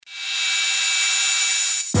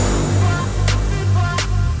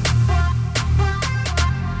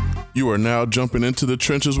You are now jumping into the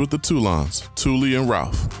trenches with the Toulons, Thule and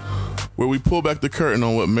Ralph, where we pull back the curtain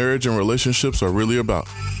on what marriage and relationships are really about.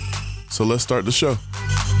 So let's start the show.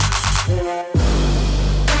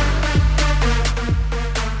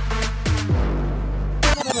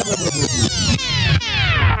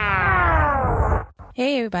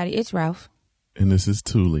 Hey everybody, it's Ralph. And this is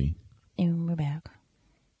Thule. And we're back.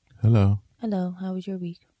 Hello. Hello, how was your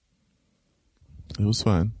week? It was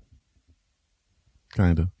fun.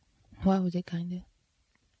 Kinda. Why was it kinda?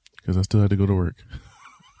 Because I still had to go to work.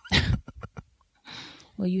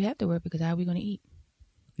 Well, you have to work because how are we going to eat?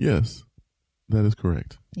 Yes, that is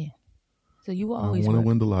correct. Yeah. So you will always I want work. to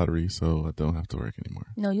win the lottery, so I don't have to work anymore.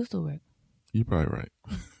 No, you'll still work. You're probably right.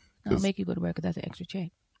 I'll make you go to work because that's an extra check.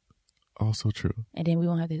 Also true. And then we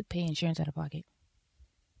won't have to pay insurance out of pocket.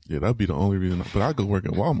 Yeah, that'd be the only reason. But I go work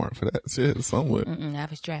at Walmart for that shit somewhat.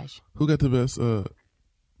 Half is trash. Who got the best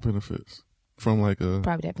benefits? From like a...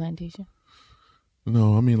 Probably that plantation.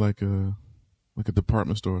 No, I mean like a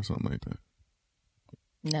department store or something like that.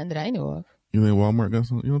 None that I know of. You think Walmart got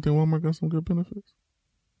some? You don't think Walmart got some good benefits?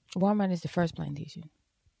 Walmart is the first plantation.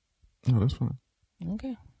 Oh, that's fine.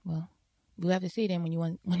 Okay. Well, we'll have to see then when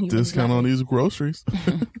you discount on these groceries.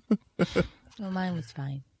 Well, mine was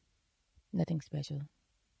fine. Nothing special.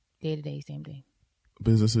 Day to day, same day.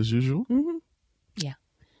 Business as usual? Mm-hmm. Yeah.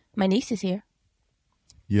 My niece is here.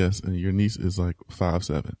 Yes, and your niece is like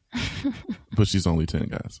 5'7", but she's only 10,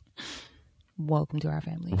 guys. Welcome to our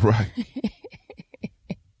family. Right.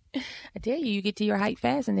 I tell you, you get to your height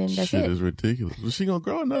fast, and then that's Shit it. is ridiculous. Was she gonna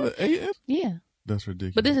grow another 8 inches? Yeah. That's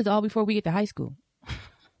ridiculous. But this is all before we get to high school.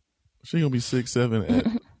 She gonna be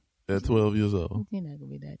 6'7" at 12 years old. You're not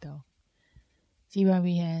gonna be that tall. She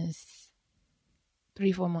probably has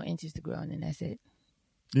 3-4 more inches to grow, and then that's it.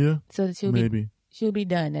 Yeah. So that she'll be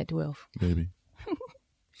done at 12. Maybe.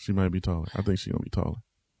 She might be taller. I think she's gonna be taller.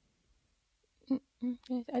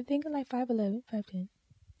 I think like 5'11", 5'10".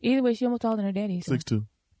 Either way, she's almost taller than her daddy. So. 6'2".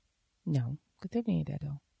 No, because Tiffany ain't that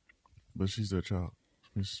though. But she's their child.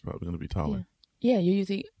 She's probably gonna be taller. Yeah, you're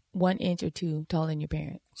usually 1 inch or 2 taller than your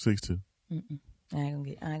parent. 6'2". I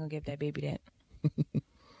ain't gonna give that baby that.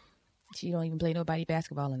 She don't even play nobody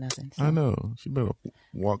basketball or nothing. So. I know. She better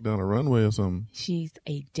walk down a runway or something. She's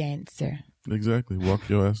a dancer. Exactly. Walk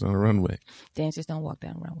your ass down a runway. Dancers don't walk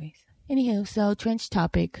down runways. Anywho, so trench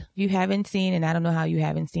topic. If you haven't seen, and I don't know how you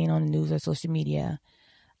haven't seen on the news or social media,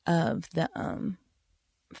 of the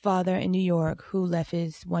father in New York who left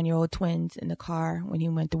his 1-year-old twins in the car when he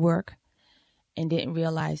went to work and didn't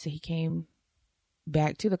realize that he came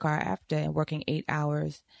back to the car after working 8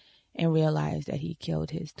 hours and realized that he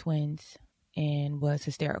killed his twins and was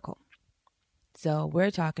hysterical. So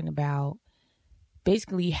we're talking about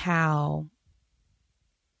basically how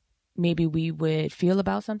maybe we would feel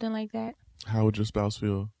about something like that. How would your spouse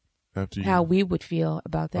feel after you? How we would feel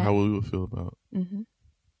about that. How we would feel about it.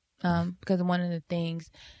 Mm-hmm. Because one of the things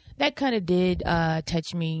that kind of did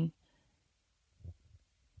touch me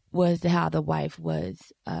was how the wife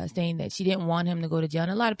was saying that she didn't want him to go to jail.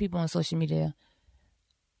 And a lot of people on social media,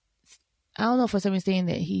 I don't know, for some reason saying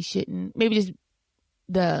that he shouldn't, maybe just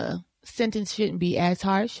the sentence shouldn't be as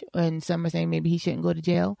harsh. And some are saying maybe he shouldn't go to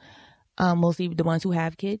jail. Mostly the ones who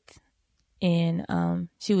have kids. And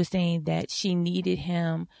she was saying that she needed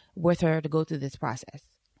him with her to go through this process.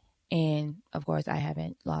 And of course, I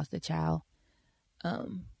haven't lost a child.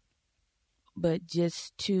 But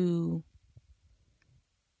just to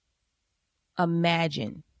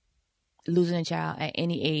imagine losing a child at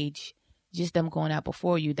any age, just them going out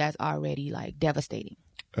before you, that's already like devastating.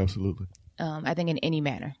 Absolutely. I think in any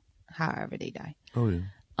manner, however they die. Oh,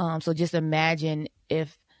 yeah. So just imagine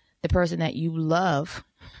if the person that you love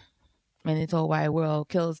in this whole wide world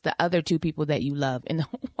kills the other 2 people that you love in the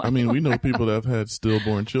whole wide I mean, we know world. people that have had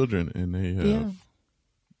stillborn children and they have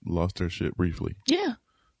lost their shit briefly. Yeah.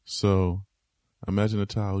 So imagine a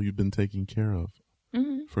child you've been taking care of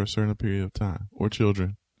for a certain period of time, or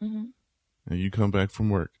children, and you come back from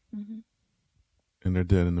work and they're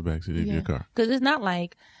dead in the backseat of your car. Because it's not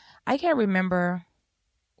like, I can't remember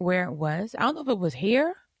where it was. I don't know if it was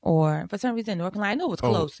here or for some reason North Carolina. I know it was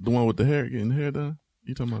close. The one with the hair, getting hair done?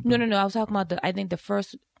 You talking about that? No. I was talking about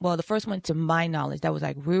the first one to my knowledge that was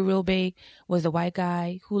like real big was the white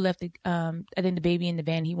guy who left I think the baby in the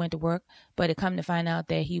van. He went to work, but it come to find out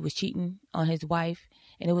that he was cheating on his wife,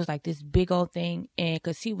 and it was like this big old thing. And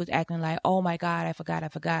because he was acting like, oh my God, I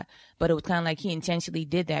forgot, but it was kind of like he intentionally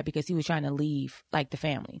did that because he was trying to leave like the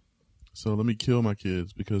family. So let me kill my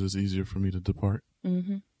kids because it's easier for me to depart.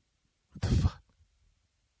 Mm-hmm. What the fuck?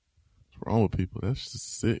 What's wrong with people? That's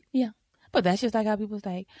just sick. Yeah. But that's just like how people's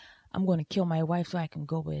like, I'm going to kill my wife so I can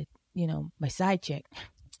go with, my side chick.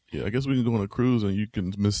 Yeah, I guess we can go on a cruise and you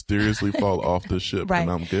can mysteriously fall off the ship right.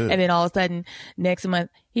 and I'm good. And then all of a sudden, next month,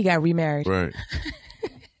 he got remarried. Right.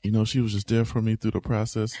 She was just there for me through the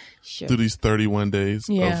process, sure. through these 31 days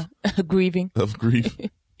of grieving. Of grief.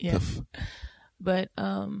 Yeah. But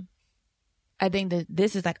I think that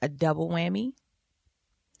this is like a double whammy.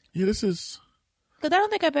 Yeah, this is... Because I don't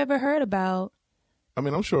think I've ever heard about... I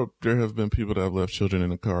mean, I'm sure there have been people that have left children in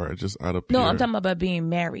the car just out of No, I'm talking about being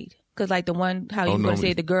married. Because like the one, how you going to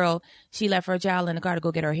say the girl, she left her child in the car to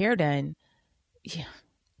go get her hair done. Yeah.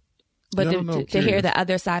 But to hear the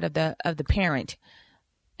other side of the parent,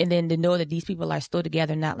 and then to know that these people are still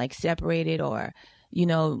together, not like separated or,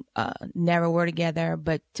 never were together,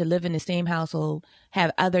 but to live in the same household,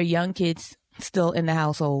 have other young kids still in the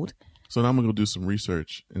household. So now I'm going to go do some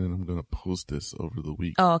research and then I'm going to post this over the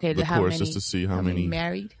week. Oh, okay. The course, just to see how many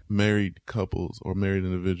married couples or married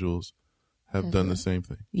individuals have done the same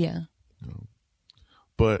thing. Yeah.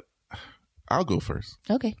 But I'll go first.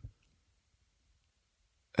 Okay.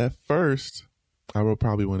 At first, I would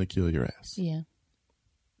probably want to kill your ass. Yeah.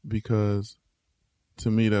 Because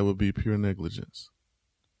to me, that would be pure negligence.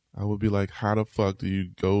 I would be like, how the fuck do you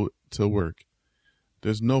go to work?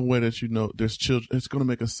 There's no way that there's children. It's going to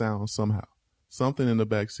make a sound somehow. Something in the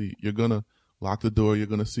back seat. You're going to lock the door. You're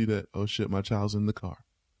going to see that, oh shit, my child's in the car.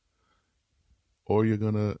 Or you're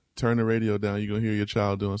going to turn the radio down. You're going to hear your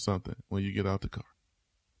child doing something when you get out the car.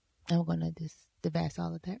 I'm going to just debass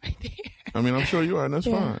all of that right there. I mean, I'm sure you are, and that's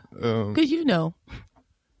fine. Because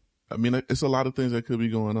I mean, it's a lot of things that could be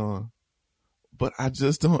going on. But I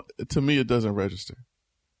just don't, to me, it doesn't register.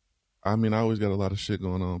 I mean, I always got a lot of shit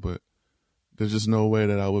going on, but there's just no way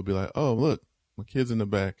that I would be like, oh, look, my kid's in the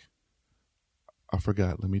back. I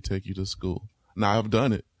forgot. Let me take you to school. Now, I've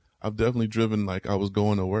done it. I've definitely driven like I was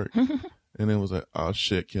going to work. And then was like, oh,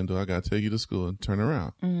 shit, Kendall, I got to take you to school and turn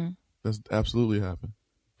around. Mm-hmm. That's absolutely happened.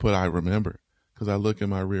 But I remember because I look in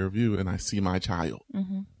my rear view and I see my child.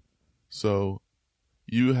 Mm-hmm. So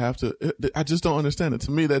you have to, I just don't understand it.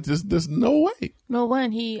 To me, that just, there's no way. Well,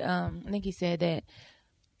 one, I think he said that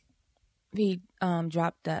he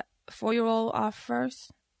dropped the 4-year-old off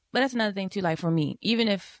first. But that's another thing too, like for me, even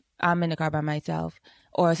if I'm in the car by myself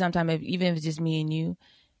or sometimes even if it's just me and you,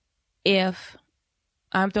 if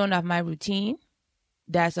I'm throwing off my routine,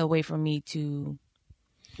 that's a way for me to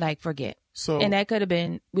like forget. And that could have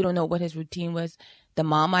been, we don't know what his routine was. The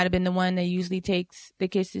mom might have been the one that usually takes the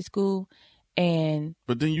kids to school.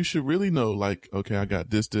 But then you should really know, like, okay, I got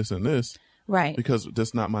this, and this. Right. Because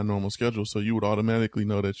that's not my normal schedule. So you would automatically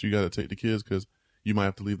know that you got to take the kids because you might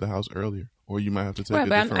have to leave the house earlier or you might have to take a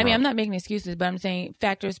different route. I'm not making excuses, but I'm saying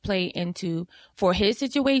factors play into, for his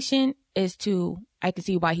situation I can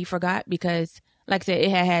see why he forgot because, like I said,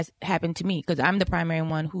 it has happened to me because I'm the primary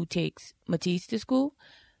one who takes Matisse to school.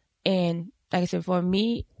 And like I said, for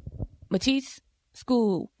me, Matisse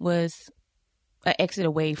school was an exit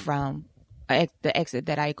away from the exit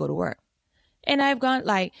that I go to work. And I've gone,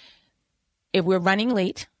 like, if we're running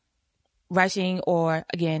late, rushing, or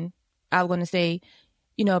again, I'm going to say,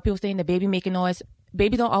 people saying the baby making noise.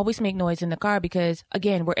 Babies don't always make noise in the car because,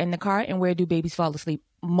 again, we're in the car and where do babies fall asleep?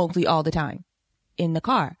 Mostly all the time in the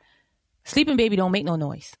car. Sleeping baby don't make no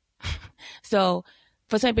noise. So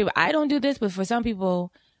for some people, I don't do this, but for some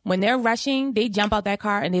people, when they're rushing, they jump out that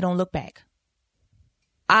car and they don't look back.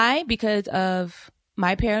 Because of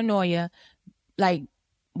my paranoia, like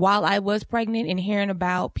while I was pregnant and hearing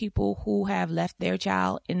about people who have left their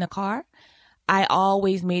child in the car, I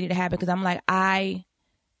always made it a habit because I'm like, I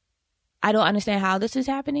don't understand how this is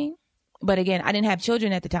happening. But again, I didn't have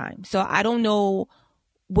children at the time. So I don't know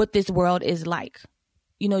what this world is like.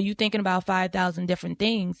 You thinking about 5,000 different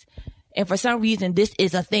things. And for some reason, this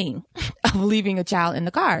is a thing of leaving a child in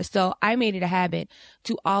the car. So I made it a habit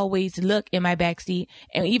to always look in my backseat.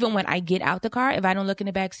 And even when I get out the car, if I don't look in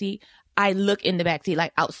the backseat, I look in the backseat,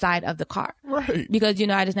 like outside of the car. Right. Because,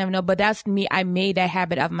 I just never know. But that's me. I made that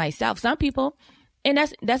habit of myself. Some people, and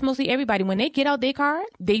that's mostly everybody, when they get out their car,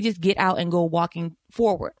 they just get out and go walking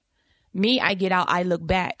forward. Me, I get out, I look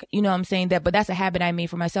back. You know what I'm saying? But that's a habit I made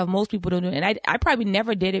for myself. Most people don't do it. And I probably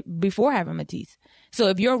never did it before having Matisse. So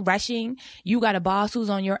if you're rushing, you got a boss who's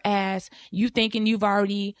on your ass, you thinking you've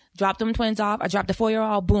already dropped them twins off, I dropped the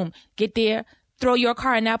 4-year-old, boom, get there, throw your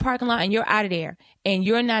car in that parking lot and you're out of there. And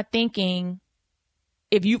you're not thinking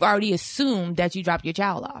if you've already assumed that you dropped your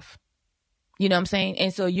child off. You know what I'm saying?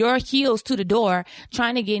 And so your heels to the door,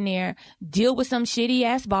 trying to get in there, deal with some shitty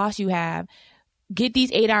ass boss you have, get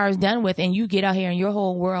these 8 hours done with, and you get out here and your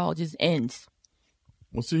whole world just ends.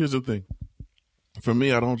 Well, see, here's the thing. For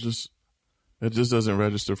me, it just doesn't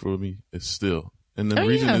register for me. It's still. And the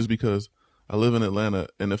reason is because I live in Atlanta,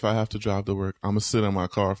 and if I have to drive to work, I'm going to sit in my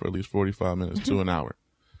car for at least 45 minutes to an hour.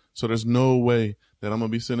 So there's no way that I'm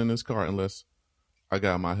going to be sitting in this car unless I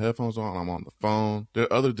got my headphones on, I'm on the phone. There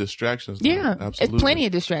are other distractions. Yeah, absolutely. It's plenty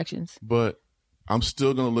of distractions. But I'm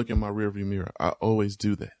still going to look in my rearview mirror. I always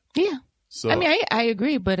do that. Yeah. So I mean, I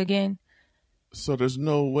agree, but again. So there's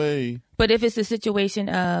no way. But if it's a situation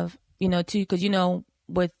of, because,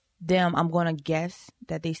 with them, I'm going to guess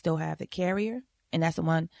that they still have the carrier. And that's the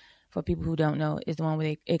one, for people who don't know, is the one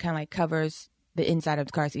where it kind of like covers the inside of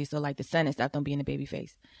the car seat. So like the sun and stuff don't be in the baby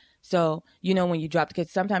face. So, when you drop the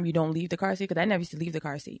kids, sometimes you don't leave the car seat, because I never used to leave the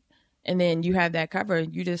car seat. And then you have that cover,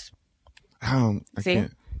 you just I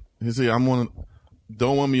can't. See,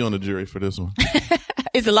 don't want me on the jury for this one.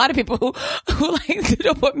 It's a lot of people who like to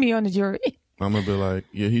don't put me on the jury. I'm going to be like,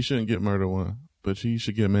 yeah, he shouldn't get murder one, but he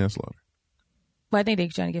should get manslaughter. Well, I think they're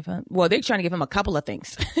trying to give him, a couple of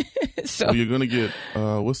things. So well, you're going to get,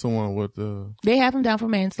 what's the one with the... They have him down for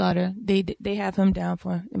manslaughter. They have him down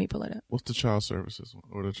for, let me pull it up. What's the child services one?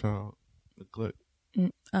 Or the child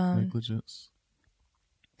negligence?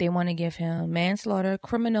 They want to give him manslaughter,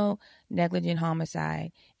 criminal negligent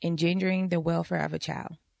homicide, endangering the welfare of a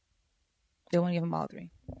child. They want to give him all three.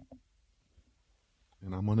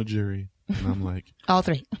 And I'm on a jury, and I'm like... all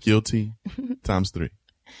three. Guilty times 3.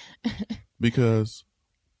 Because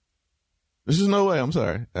there's just no way. I'm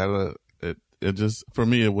sorry. It just, for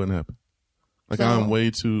me, it wouldn't happen. Like,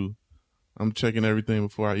 so, I'm checking everything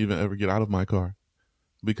before I even ever get out of my car,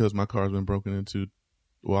 because my car's been broken into.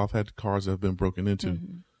 Well, I've had cars that have been broken into.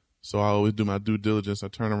 Mm-hmm. So I always do my due diligence. I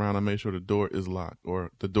turn around, I make sure the door is locked,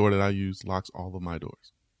 or the door that I use locks all of my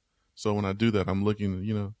doors. So when I do that, I'm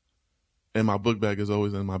looking, and my book bag is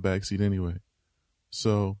always in my back seat anyway.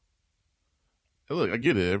 So, look, I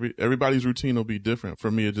get it. Everybody's routine will be different.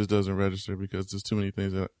 For me, it just doesn't register, because there's too many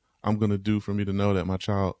things that I'm going to do for me to know that my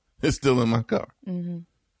child is still in my car. Mm-hmm.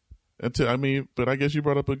 But I guess you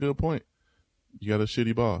brought up a good point. You got a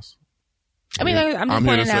shitty boss. I'm just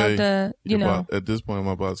pointing out at this point,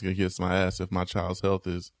 my boss can kiss my ass if my child's health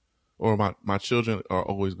is, or my children are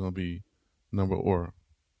always going to be number or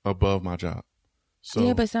above my job. So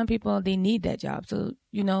yeah, but some people, they need that job. So,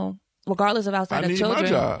 regardless of outside of children. I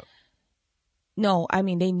need my job. No,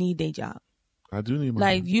 they need their job. I do need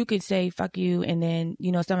my job. You could say, fuck you, and then,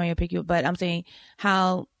 somebody will pick you up. But I'm saying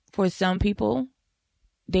how for some people,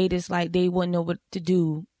 they just they wouldn't know what to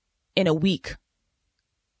do in a week.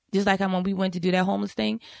 Just like when we went to do that homeless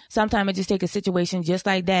thing, sometimes it just take a situation just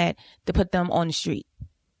like that to put them on the street.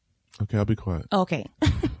 Okay, I'll be quiet. Okay.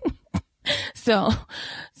 So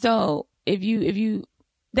if you,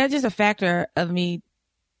 that's just a factor of me.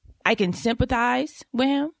 I can sympathize with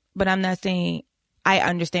him, but I'm not saying I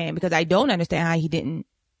understand, because I don't understand how he didn't,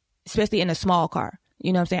 especially in a small car.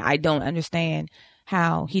 You know what I'm saying? I don't understand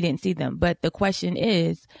how he didn't see them. But the question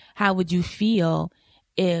is, how would you feel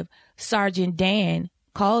if Sergeant Dan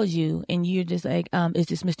calls you and you're just like, is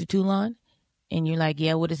this Mr. Toulons? And you're like,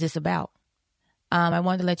 yeah, what is this about? I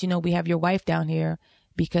wanted to let you know we have your wife down here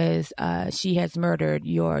because she has murdered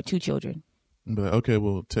your 2 children. But okay,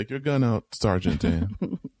 well, take your gun out, Sergeant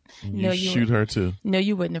Dan. You shoot her too. No,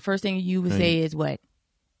 you wouldn't. The first thing you would say is what?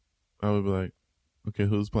 I would be like, okay,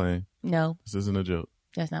 who's playing? No. This isn't a joke.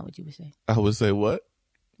 That's not what you would say. I would say what?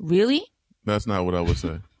 Really? That's not what I would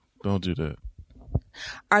say. Don't do that.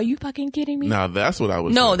 Are you fucking kidding me? Now that's what I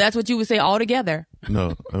would say. No, that's what you would say altogether.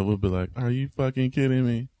 No, I would be like, are you fucking kidding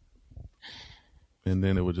me? And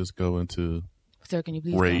then it would just go into Sir, can you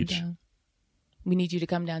please rage. Calm down? We need you to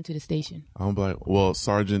come down to the station. I'm like, well,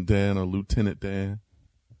 Sergeant Dan or Lieutenant Dan.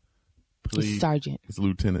 Please. It's Sergeant. It's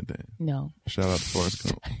Lieutenant Dan. No. Shout out to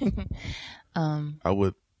Forrest Gump. I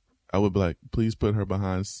would be like, please put her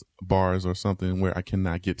behind bars or something where I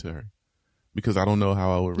cannot get to her, because I don't know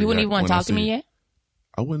how I would react. You wouldn't even want to talk to me yet?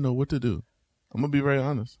 I wouldn't know what to do. I'm going to be very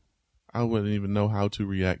honest. I wouldn't even know how to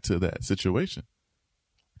react to that situation.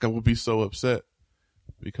 I would be so upset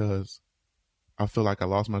because I feel like I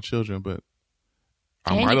lost my children, but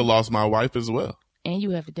I might have lost my wife as well. And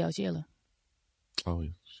you have to tell Sheila. Oh,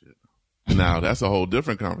 shit. Now, that's a whole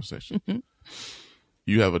different conversation.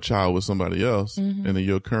 You have a child with somebody else, and then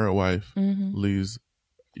your current wife leaves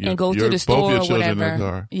and goes to the store both your or children whatever. in the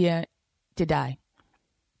car. Yeah, to die.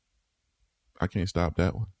 I can't stop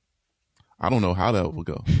that one. I don't know how that will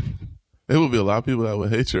go. There will be a lot of people that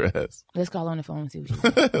would hate your ass. Let's call on the phone and see what you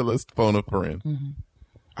think. Let's phone a friend.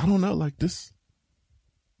 I don't know, like this.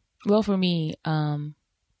 Well, for me,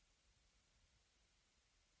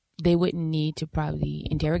 they wouldn't need to probably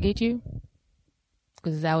interrogate you,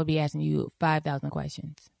 because I would be asking you 5,000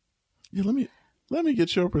 questions. Yeah, let me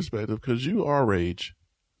get your perspective, because you are rage.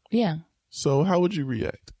 Yeah. So how would you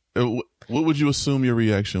react? What would you assume your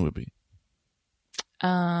reaction would be?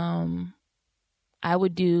 I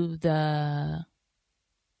would do the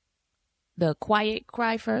quiet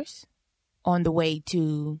cry first on the way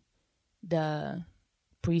to the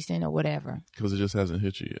precinct or whatever. Because it just hasn't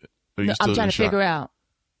hit you yet. No, I'm trying to figure out.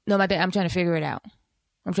 No, I'm trying to figure it out.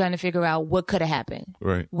 I'm trying to figure out what could have happened.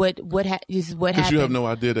 Right. What happened? Because you have no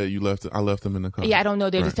idea that I left them in the car. Yeah, I don't know.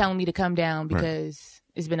 They're just telling me to come down because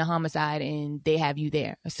it's been a homicide and they have you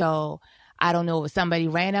there. So I don't know if somebody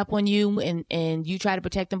ran up on you and you try to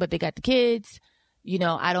protect them, but they got the kids. You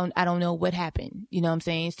know, I don't know what happened. You know what I'm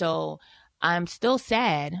saying? So I'm still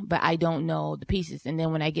sad, but I don't know the pieces. And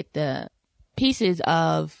then when I get the pieces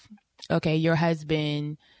of, okay, your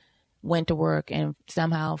husband went to work and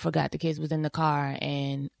somehow forgot the kids was in the car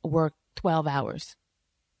and worked 12 hours.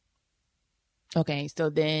 Okay, so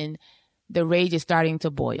then the rage is starting to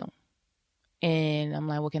boil. And I'm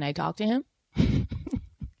like, well, can I talk to him?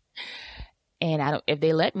 And if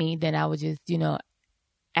they let me, then I would just,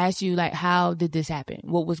 ask you, like, how did this happen?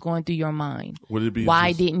 What was going through your mind? Would it be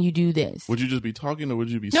why didn't you do this? Would you just be talking or would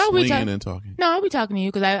you be swinging and talking? No, I'll be talking to you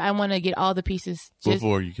because I want to get all the pieces.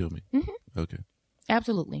 Before you kill me. Mm-hmm. Okay.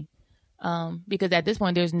 Absolutely. Because at this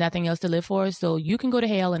point, there's nothing else to live for. So you can go to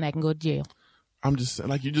hell and I can go to jail. I'm just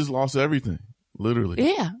like, you just lost everything. Literally.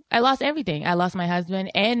 Yeah. I lost everything. I lost my husband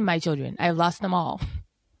and my children. I've lost them all.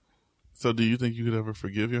 So do you think you could ever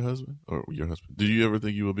forgive your husband or your husband? Do you ever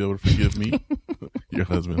think you will be able to forgive me? Your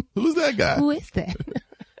husband. Who's that guy? Who is that?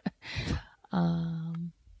 I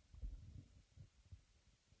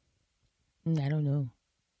don't know.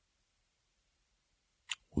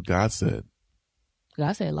 Well, God said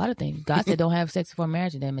a lot of things. God said don't have sex before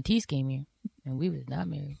marriage, and then Matisse came here, and we was not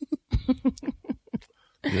married.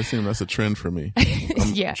 Yeah, it seems that's a trend for me.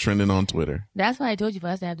 I'm trending on Twitter. That's why I told you for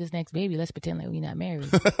us to have this next baby, let's pretend like we're not married.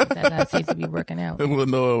 That's how it seems to be working out. We'll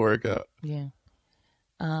know it'll work out. Yeah.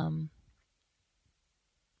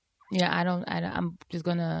 Yeah, I'm just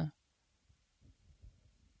gonna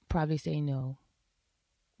probably say no.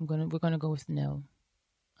 We're gonna go with no.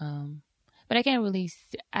 But I can't really.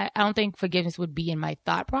 I don't think forgiveness would be in my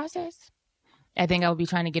thought process. I think I would be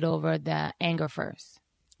trying to get over the anger first.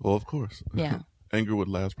 Well, of course. Yeah. Anger would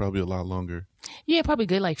last probably a lot longer. Yeah, probably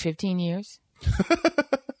good, like 15 years.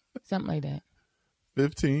 Something like that.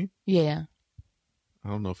 15? Yeah. I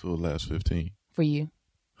don't know if it would last 15. For you?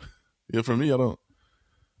 Yeah, for me, it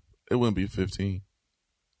wouldn't be 15.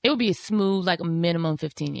 It would be a smooth, like a minimum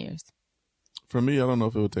 15 years. For me, I don't know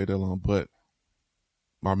if it would take that long, but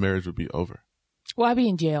my marriage would be over. Well, I'd be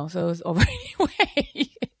in jail, so it's over anyway.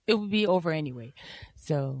 It would be over anyway.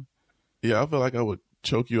 So. Yeah, I feel like I would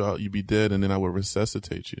choke you out, you'd be dead, and then I would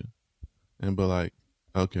resuscitate you and be like,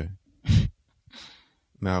 okay,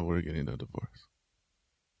 now we're getting a divorce.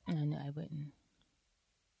 No, I wouldn't.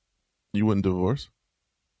 You wouldn't divorce?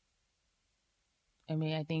 I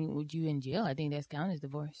mean, I think with you in jail, I think that's counted as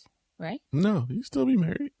divorce, right? No, you still be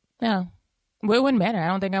married. No. Well, it wouldn't matter. I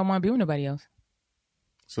don't think I want to be with nobody else.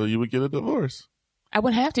 So you would get a divorce? I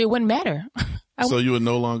wouldn't have to. It wouldn't matter. So you would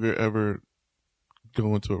no longer ever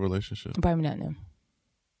go into a relationship? Probably not, no.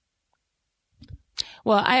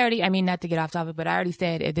 Well, not to get off topic, but I already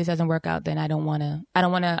said if this doesn't work out, then I don't want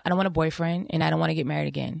a boyfriend and I don't want to get married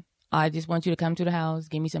again. I just want you to come to the house,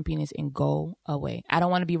 give me some penis and go away. I don't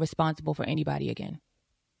want to be responsible for anybody again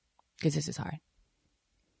because this is hard.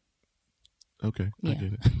 Okay. Yeah. I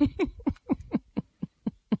get it.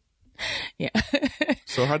 Yeah.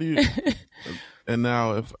 So how do you, and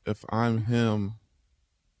now if I'm him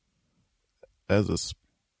as a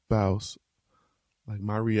spouse, like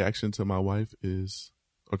my reaction to my wife is,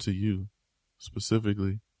 or to you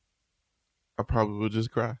specifically, I probably would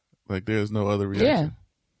just cry. Like there's no other reaction. Yeah.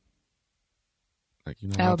 Like,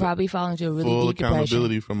 I would probably fall into a really full deep depression.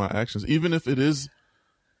 accountability for my actions, even if it is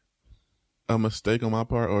a mistake on my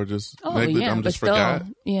part or just I'm just forgot.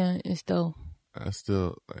 Yeah, it's still. I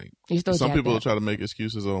still like. Still some people try to make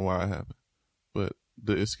excuses on why it happened, but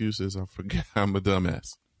the excuse is I forgot. I'm a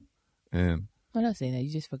dumbass, and. Well, don't say that. You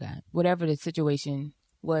just forgot. Whatever the situation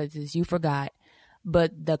was, is you forgot,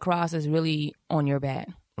 but the cross is really on your back.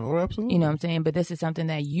 Oh, absolutely. You know what I'm saying? But this is something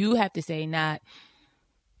that you have to say, not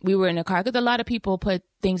we were in a car. Because a lot of people put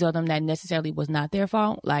things on them that necessarily was not their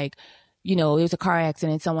fault. Like, it was a car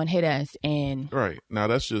accident. Someone hit us. And right. Now,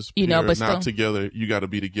 that's just pure, but not still, together. You got to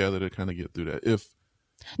be together to kind of get through that.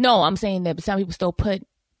 No, I'm saying that, but some people still put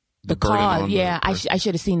the cause, I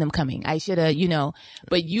should have seen them coming. I should have,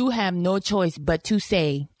 but you have no choice but to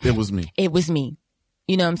say it was me. It was me.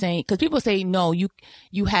 You know what I'm saying? Because people say, no, you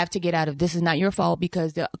have to get out of this. Is not your fault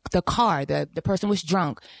because the car, the person was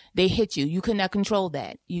drunk. They hit you. You could not control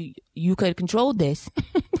that. You could control this.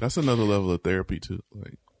 That's another level of therapy too.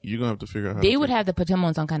 Like you're gonna have to figure out how they would have to put him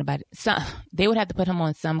on some kind of they would have to put him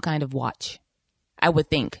on some kind of watch, I would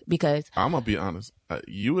think, because I'm gonna be honest.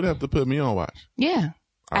 You would have to put me on watch. Yeah.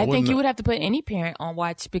 I think you would have to put any parent on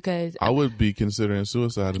watch because I would be considering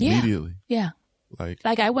suicide immediately. Yeah.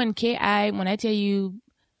 Like I wouldn't care. When I tell you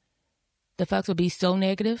the fucks would be so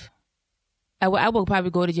negative, I would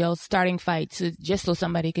probably go to jail starting fights just so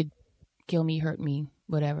somebody could kill me, hurt me,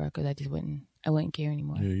 whatever, because I wouldn't care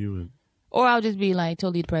anymore. Yeah, you would. Or I'll just be like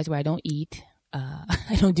totally depressed where I don't eat.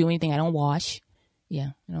 I don't do anything. I don't wash. Yeah,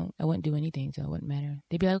 I wouldn't do anything, so it wouldn't matter.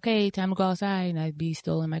 They'd be like, okay, time to go outside, and I'd be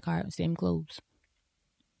still in my car, same clothes.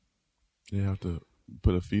 You have to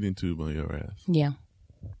put a feeding tube on your ass. Yeah.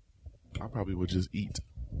 I probably would just eat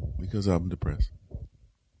because I'm depressed.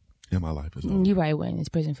 And my life is over. You probably wouldn't. It's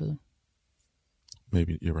prison food.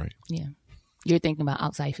 Maybe you're right. Yeah. You're thinking about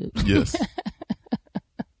outside food. Yes.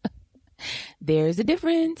 There's a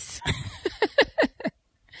difference.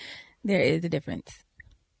 There is a difference.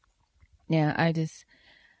 Yeah,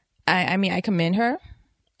 I mean, I commend her.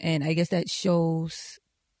 And I guess that shows,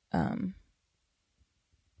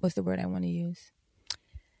 what's the word I want to use?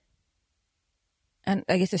 And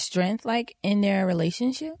I guess a strength, like, in their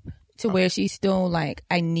relationship to where she's still like,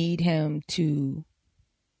 I need him to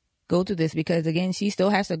go through this because, again, she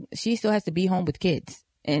still has to be home with kids.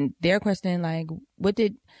 And they're questioning, like,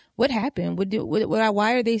 what happened?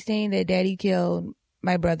 Why are they saying that daddy killed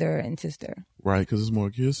my brother and sister? Right, because there's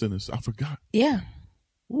more kids in this. I forgot. Yeah.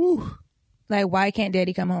 Woo. Like, why can't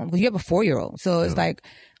daddy come home? Because you have a 4-year-old. So it's like,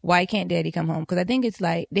 why can't daddy come home? Because I think it's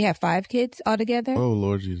like they have 5 kids altogether. Oh,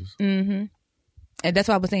 Lord Jesus. Mm-hmm. And that's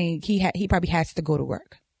why I was saying he probably has to go to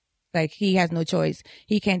work. Like, he has no choice.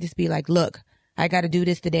 He can't just be like, look, I got to do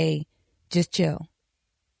this today. Just chill.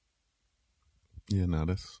 Yeah, no,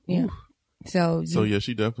 that's... Yeah. So yeah,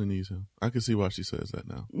 she definitely needs him. I can see why she says that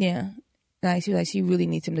now. Yeah. Like, she really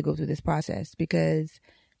needs him to go through this process because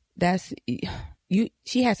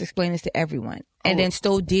she has to explain this to everyone and then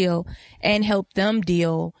still deal and help them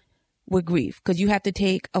deal with grief. Because you have to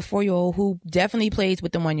take a 4-year-old who definitely plays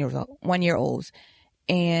with the 1-year-olds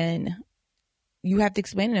and you have to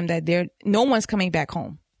explain to them that no one's coming back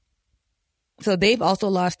home. So they've also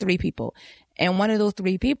lost 3 people. And one of those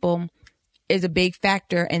 3 people is a big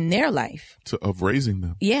factor in their life. Of raising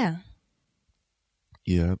them. Yeah.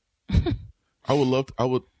 Yeah. I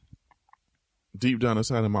would, deep down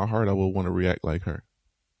inside of my heart, I would want to react like her.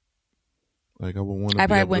 Like, I would want to I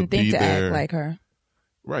probably wouldn't think to act like her.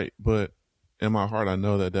 Right. But in my heart, I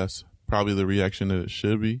know that that's probably the reaction that it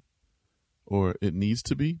should be or it needs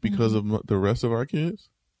to be because of the rest of our kids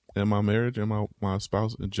and my marriage and my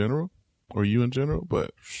spouse in general or you in general.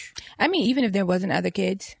 But I mean, even if there wasn't other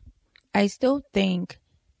kids, I still think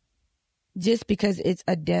just because it's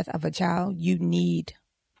a death of a child, you need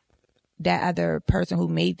that other person who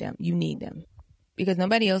made them. You need them because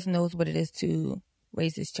nobody else knows what it is to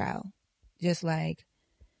raise this child. Just like,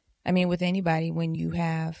 I mean, with anybody, when you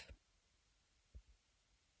have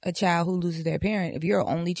a child who loses their parent, if you're an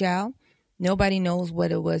only child, nobody knows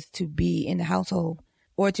what it was to be in the household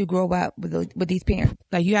or to grow up with these parents.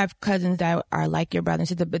 Like, you have cousins that are like your brother and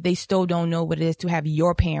sister, but they still don't know what it is to have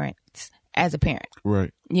your parents as a parent.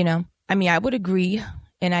 Right. You know? I mean, I would agree,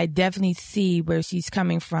 and I definitely see where she's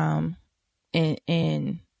coming from,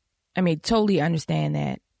 and I mean, totally understand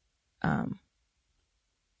that.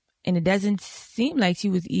 And it doesn't seem like she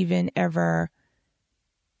was even ever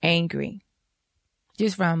angry.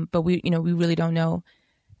 But we really don't know,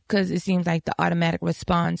 because it seems like the automatic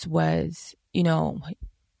response was,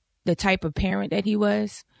 the type of parent that he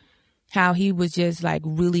was, how he was just like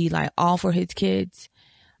really like all for his kids.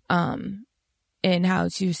 And how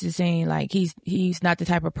she was just saying like he's not the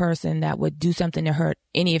type of person that would do something to hurt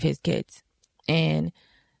any of his kids. And,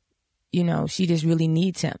 she just really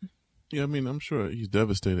needs him. Yeah, I mean, I'm sure he's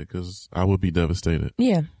devastated because I would be devastated.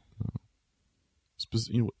 Yeah.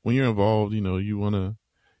 When you're involved,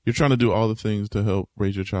 you're trying to do all the things to help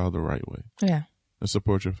raise your child the right way. Yeah. And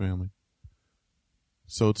support your family.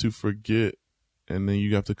 So to forget, and then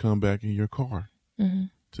you have to come back in your car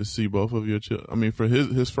to see both of your children. I mean, for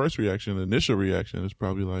his first reaction, initial reaction is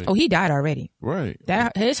probably like, oh, he died already. Right.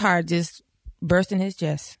 That his heart just burst in his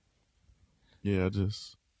chest. Yeah,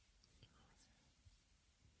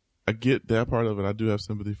 I get that part of it. I do have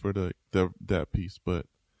sympathy for that piece, but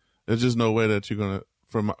there's just no way that you're gonna,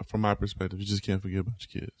 from my perspective, you just can't forget about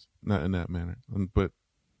your kids, not in that manner. But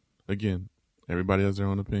again, everybody has their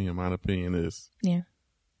own opinion. My opinion is,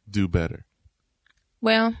 do better.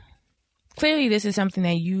 Well, clearly this is something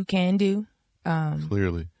that you can do.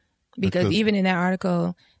 Clearly. Because even in that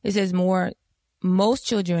article, it says most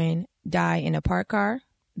children die in a parked car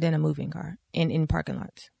than a moving car in parking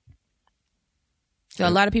lots. So a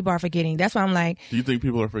lot of people are forgetting. That's why I'm like. Do you think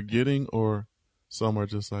people are forgetting, or some are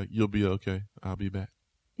just like, you'll be okay, I'll be back?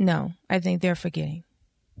 No, I think they're forgetting.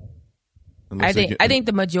 I think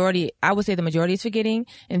the majority, I would say the majority is forgetting,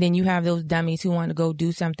 and then you have those dummies who want to go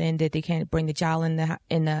do something that they can't bring the child in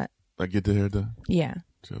the like get their hair done. Yeah,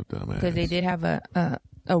 because they did have a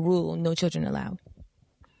rule: no children allowed.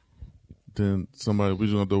 Then we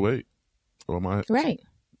just have to wait. Or my right.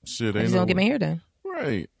 Shit, I just don't get my hair done.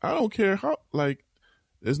 Right. I don't care how. Like,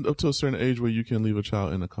 it's up to a certain age where you can leave a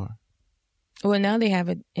child in the car. Well, now they have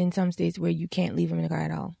it in some states where you can't leave them in the car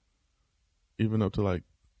at all. Even up to like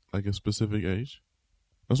a specific age.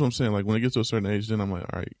 That's what I'm saying. Like when it gets to a certain age, then I'm like,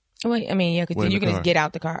 all right. Wait, I mean, yeah, because then you can just get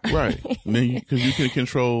out the car, right? Because you can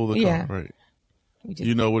control the car, right?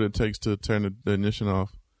 You know what it takes to turn the ignition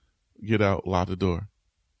off, get out, lock the door.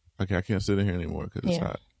 Okay, I can't sit in here anymore because it's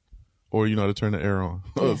hot. Or you know how to turn the air on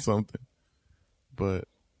or something. But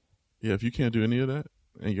yeah, if you can't do any of that,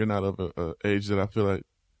 and you're not of a age that I feel like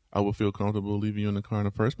I would feel comfortable leaving you in the car in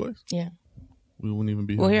the first place. Yeah. We wouldn't even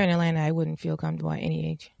be here in Atlanta. I wouldn't feel comfortable at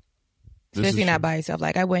any age, especially not by herself.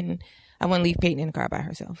 Like I wouldn't leave Peyton in the car by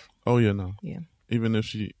herself. Oh yeah, no. Yeah. Even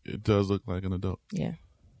if it does look like an adult. Yeah.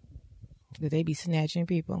 But they be snatching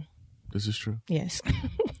people. This is true. Yes.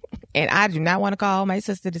 And I do not want to call my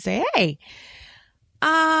sister to say, hey,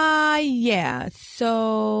 yeah.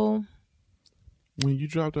 So when you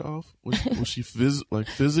dropped her off, was she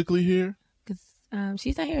physically here? Because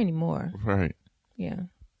she's not here anymore. Right. Yeah.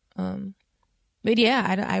 But yeah,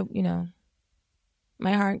 I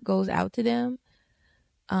my heart goes out to them.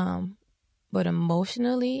 But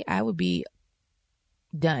emotionally, I would be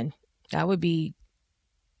done. I would be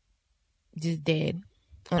just dead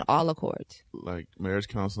on all accords. Like marriage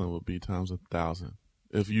counseling would be times 1,000.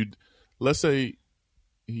 If let's say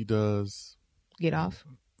he does get off,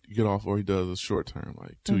 or he does a short term,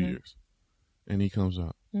 like 2 years, and he comes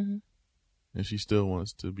out, and she still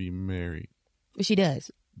wants to be married. She does.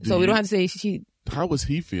 So we don't have to say she. How was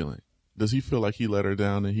he feeling? Does he feel like he let her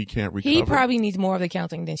down and he can't recover? He probably needs more of the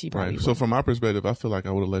counseling than she probably would. So from my perspective, I feel like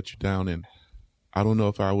I would have let you down, and I don't know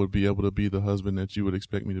if I would be able to be the husband that you would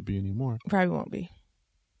expect me to be anymore. Probably won't be.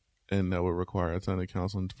 And that would require a ton of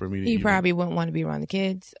counseling for me to He probably wouldn't want to be around the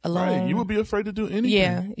kids alone. Right. You would be afraid to do anything.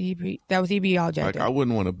 Yeah. He'd be all jacked up. I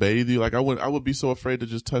wouldn't want to bathe you. Like I would be so afraid to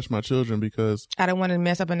just touch my children because I don't want to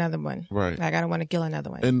mess up another one. Right. Like I don't want to kill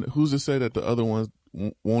another one. And who's to say that the other ones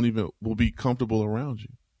will be comfortable around you?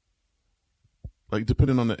 Like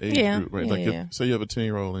depending on the age group, right? Like say you have a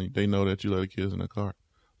 10-year-old and they know that you let the kids in the car,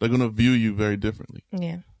 they're gonna view you very differently.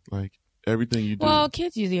 Yeah. Like everything you do. Well,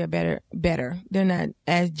 kids usually are better. They're not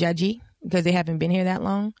as judgy because they haven't been here that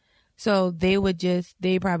long. So they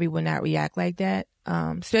probably would not react like that.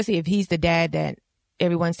 Especially if he's the dad that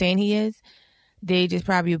everyone's saying he is. They would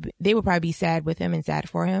probably be sad with him and sad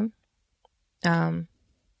for him.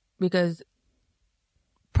 Because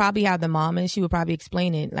probably how the mom is, she would probably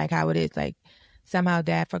explain it like how it is. Like somehow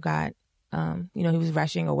dad forgot, he was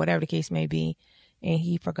rushing or whatever the case may be. And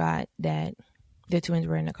he forgot that the twins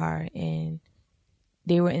were in the car and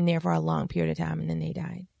they were in there for a long period of time and then they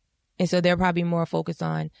died. And so they're probably more focused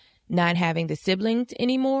on not having the siblings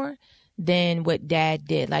anymore than what dad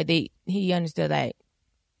did. Like he understood like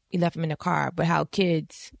he left them in the car, but how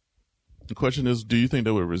kids. The question is, do you think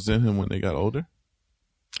they would resent him when they got older?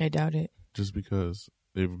 I doubt it. Just because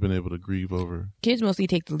they've been able to grieve over. Kids mostly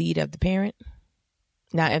take the lead of the parent.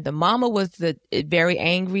 Now, if the mama was very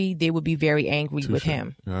angry, they would be very angry with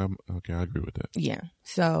him. Okay, I agree with that. Yeah.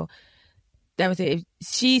 So that was it.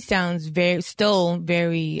 She sounds still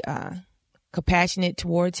very compassionate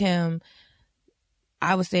towards him.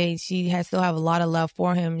 I would say she still have a lot of love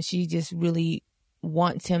for him. She just really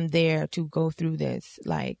wants him there to go through this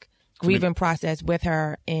like grieving process with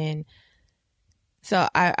her. And so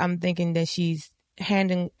I'm thinking that she's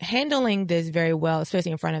handling this very well,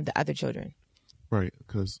 especially in front of the other children. Right,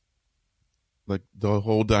 because like the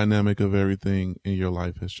whole dynamic of everything in your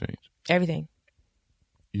life has changed. Everything.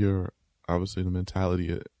 You're obviously the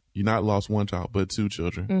mentality. You not lost one child, but 2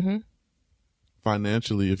 children. Mm-hmm.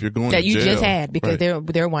 Financially, if you're going that to you jail, just had because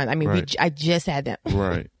they're one. I mean, right. I just had them.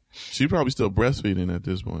 Right. She probably still breastfeeding at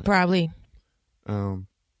this point. Probably.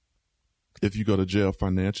 If you go to jail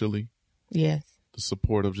financially, yes, the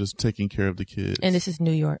support of just taking care of the kids. And this is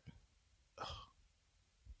New York.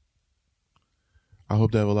 I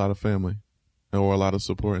hope they have a lot of family or a lot of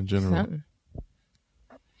support in general. Something.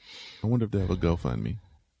 I wonder if they have a GoFundMe.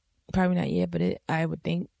 Probably not yet, but I would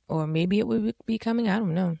think, or maybe it would be coming. I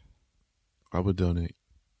don't know. I would donate.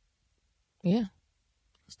 Yeah.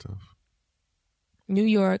 It's tough. New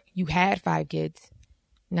York, you had 5 kids.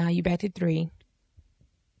 Now you back to 3.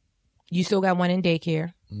 You still got 1 in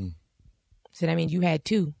daycare. So that means you had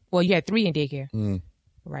 2. Well, you had 3 in daycare.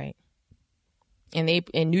 Right. And they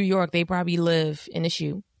in New York, they probably live in a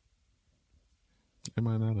shoe. They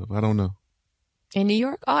might not have. I don't know. In New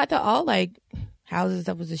York? Oh, I thought all like houses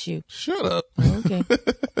that was a shoe. Shut up. Okay.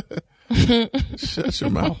 Shut your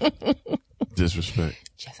mouth.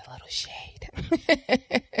 Disrespect. Just a little shade.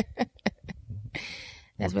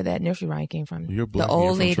 That's where that nursery rhyme came from. You're black. The old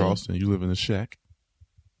You're from lady. Charleston. You live in a shack.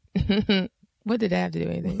 What did that have to do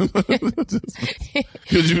with anything? Because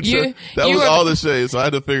that was all the shade, so I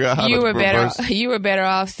had to figure out how to reverse. You were better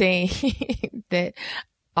off saying that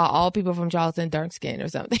all people from Charleston dark skin or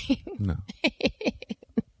something. No.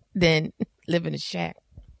 Than live in a shack.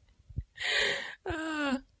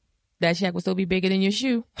 That shack will still be bigger than your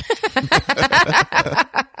shoe.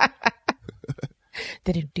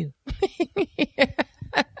 Did do?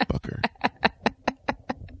 Bucker.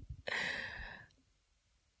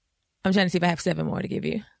 I'm trying to see if I have 7 more to give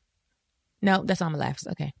you. No, that's all my laughs.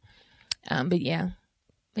 Okay. But yeah,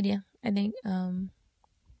 I think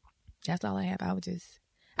that's all I have. I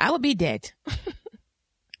would be dead.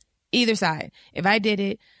 Either side. If I did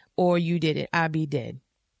it or you did it, I'd be dead.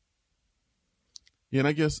 Yeah, and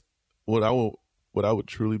I guess what I would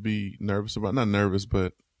truly be nervous about, not nervous,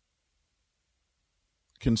 but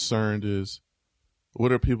concerned is,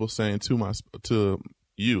 what are people saying to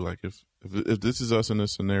you? Like if this is us in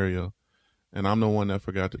this scenario and I'm the one that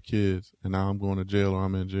forgot the kids and now I'm going to jail or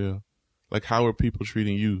I'm in jail, like how are people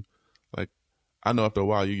treating you? Like, I know after a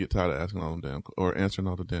while you get tired of asking all them or answering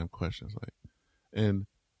all the damn questions. Like, and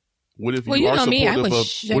what if you are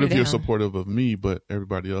supportive you're supportive of me, but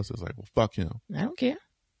everybody else is like, well, fuck him. I don't care.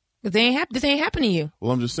 This ain't happened to you.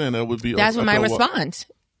 Well, I'm just saying that would be. That's my response.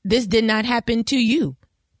 This did not happen to you.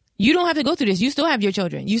 You don't have to go through this. You still have your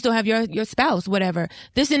children. You still have your spouse, whatever.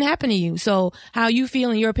 This didn't happen to you. So how you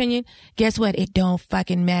feel in your opinion, guess what? It don't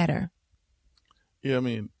fucking matter. Yeah, I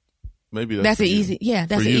mean, maybe that's an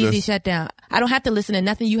easy shutdown. I don't have to listen to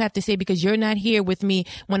nothing you have to say because you're not here with me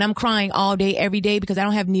when I'm crying all day, every day, because I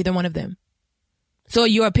don't have neither one of them. So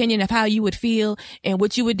your opinion of how you would feel and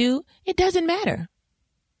what you would do, it doesn't matter.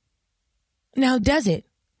 Now, does it?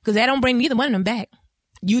 Because that don't bring neither one of them back.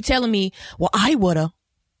 You telling me, well, I woulda.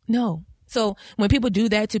 No. So when people do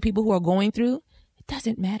that to people who are going through, it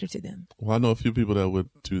doesn't matter to them. Well, I know a few people that would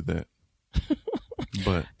do that.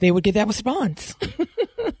 But they would get that response.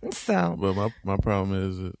 So, but my problem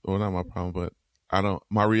is, well, not my problem, but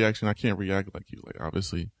my reaction, I can't react like you. Like,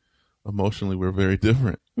 obviously, emotionally, we're very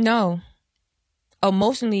different. No.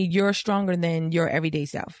 Emotionally, you're stronger than your everyday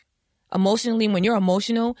self. Emotionally, when you're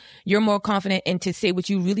emotional, you're more confident and to say what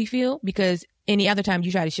you really feel, because any other time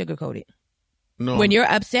you try to sugarcoat it. No. When you're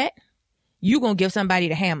upset, you're going to give somebody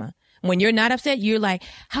the hammer. When you're not upset, you're like,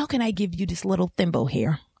 how can I give you this little thimble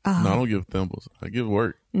here? No, I don't give thimbles. I give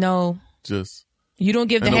work. No. Just. You don't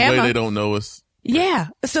give the hammer. The way they don't know us. Yeah.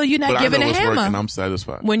 So you're not giving a hammer. And I'm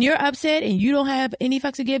satisfied. When you're upset and you don't have any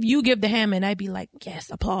fucks to give, you give the hammer. And I'd be like, yes,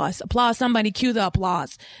 applause. Applause. Somebody cue the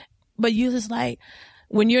applause. But you're just like,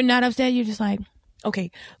 when you're not upset, you're just like, okay,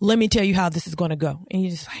 let me tell you how this is going to go. And you're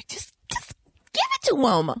just like, just give it to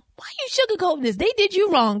them. Why you sugarcoating this? They did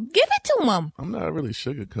you wrong. Give it to them. I'm not really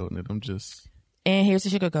sugarcoating it. I'm just. And here's the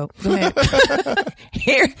sugarcoat. Go ahead.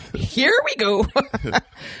 Here we go.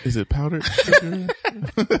 Is it powdered sugar?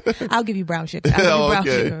 I'll give you brown sugar. Brown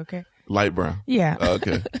sugar, okay. Light brown. Yeah.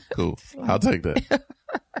 Okay. Cool. I'll take that.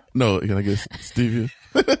 No, can I get stevia?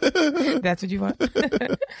 That's what you want?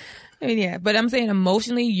 Yeah. But I'm saying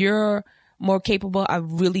emotionally, you're more capable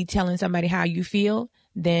of really telling somebody how you feel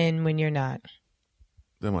than when you're not.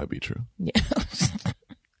 That might be true. Yeah.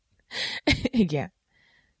 Yeah.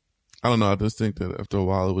 I don't know. I just think that after a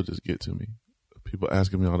while, it would just get to me. People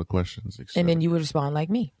asking me all the questions. And then you would respond like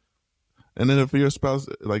me. And then if your spouse,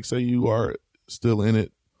 like say you are still in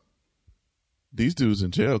it, these dudes in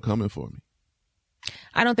jail coming for me.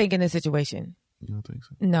 I don't think in this situation. You don't think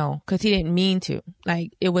so? No, because he didn't mean to.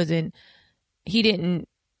 Like, he didn't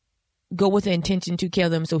go with the intention to kill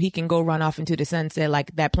them so he can go run off into the sunset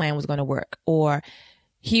like that plan was going to work. Or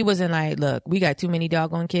he wasn't like, look, we got too many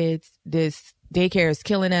doggone kids. This daycare is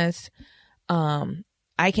killing us.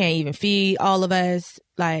 I can't even feed all of us.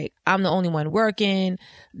 Like, I'm the only one working.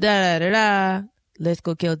 Da da da da. Let's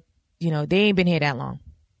go kill. They ain't been here that long.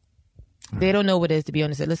 They don't know what it is to be on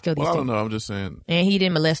the set. Let's kill these I two. don't know. I'm just saying. And he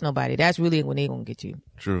didn't molest nobody. That's really when they gonna get you.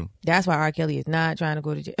 True. That's why R. Kelly is not trying to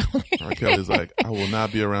go to jail. R. Kelly's like, I will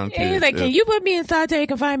not be around kids. He's like, can you put me in solitary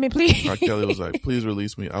confinement, please? R. Kelly was like, please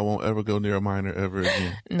release me. I won't ever go near a minor ever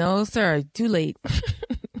again. No, sir. Too late.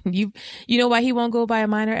 You know why he won't go by a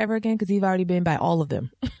minor ever again? Because he's already been by all of them.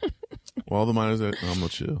 Well, all the minors are, I'm gonna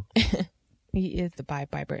chill. He is the Pied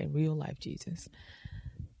Piper in real life, Jesus.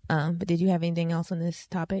 But did you have anything else on this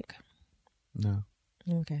topic? No.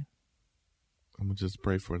 Okay. I'm gonna just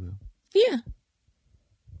pray for them. Yeah.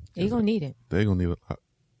 You're gonna need it. They're gonna need a lot.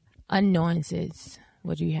 Annoyances.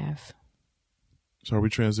 What do you have? So are we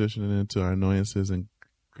transitioning into our annoyances and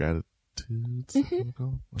gratitudes?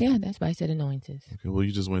 Mm-hmm. Yeah, that's why I said annoyances. Okay, well,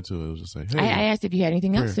 you just went to it. It was just like, hey. I asked if you had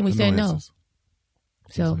anything else, and we said no.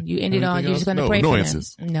 So like, you ended on, you're just going to pray for them.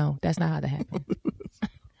 No, that's not how that happened.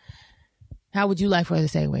 How would you like for us to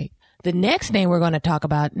say, wait, the next thing we're going to talk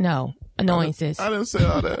about, no, annoyances. I didn't say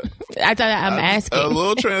all that. I thought I'm asking. A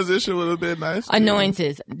little transition would have been nice.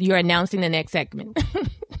 Annoyances. You're announcing the next segment.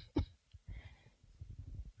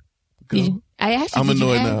 I asked you. I'm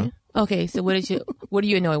annoyed now. Okay, so what are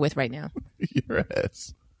you annoyed with right now? Your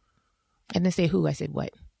ass. I didn't say who. I said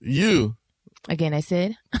what. You. Again, I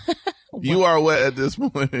said. You are what at this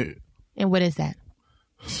point? And what is that?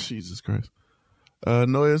 Jesus Christ.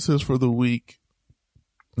 Annoyances for the week.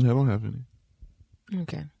 I don't have any.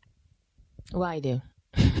 Okay. Well, I do.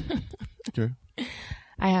 Okay.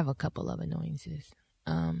 I have a couple of annoyances.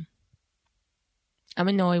 I'm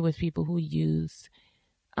annoyed with people who use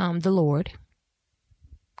the Lord,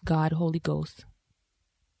 God, Holy Ghost,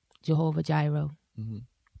 Jehovah Jireh. Mm-hmm.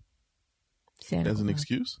 As an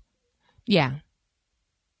excuse? Yeah.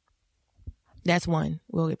 That's one.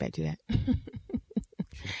 We'll get back to that.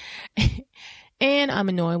 And I'm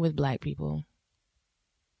annoyed with black people.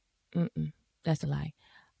 That's a lie.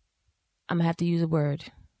 I'm going to have to use a word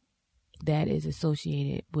that is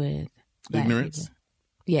associated with black ignorance. People.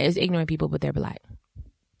 Yeah, it's ignorant people, but they're black.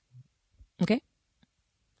 Okay?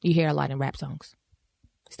 You hear a lot in rap songs.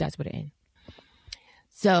 Starts with an N.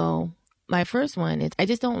 So my first one is I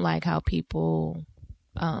just don't like how people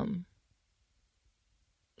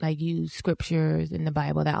like use scriptures in the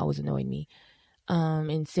Bible. That always annoyed me.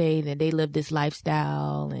 And say that they live this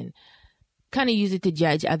lifestyle and kind of use it to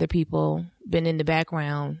judge other people, been in the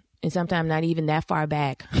background, and sometimes not even that far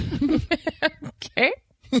back. Okay?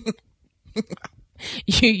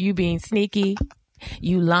 You being sneaky,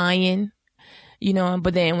 you lying,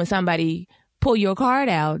 but then when somebody pull your card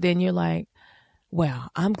out, then you're like,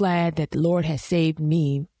 well, I'm glad that the Lord has saved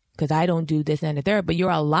me because I don't do this and the third, but you're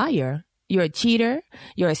a liar. You're a cheater.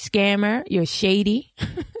 You're a scammer. You're shady.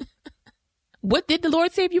 What did the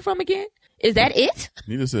Lord save you from again? Is that it?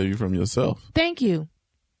 He need to save you from yourself. Thank you.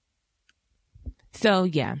 So,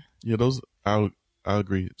 yeah. Yeah, those, I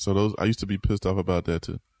agree. So those, I used to be pissed off about that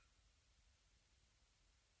too.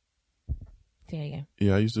 Say it again.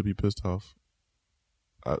 Yeah, I used to be pissed off.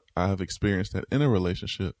 I have experienced that in a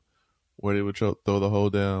relationship where they would throw the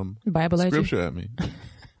whole damn Bible scripture at me.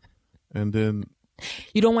 And then...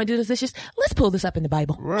 You don't want to do this? Let's pull this up in the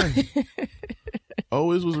Bible. Right.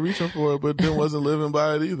 Always was reaching for it, but then wasn't living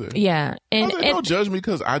by it either. Yeah. And don't judge me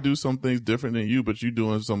because I do some things different than you, but you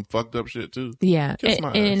doing some fucked up shit too. Yeah.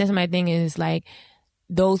 And that's my thing is like,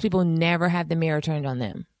 those people never have the mirror turned on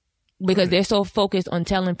them. Because they're so focused on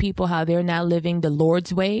telling people how they're not living the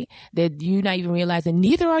Lord's way that you're not even realizing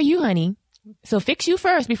neither are you, honey. So fix you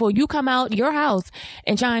first before you come out your house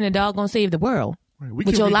and trying to doggone save the world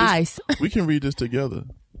with your lies. We can read this together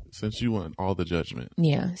since you want all the judgment.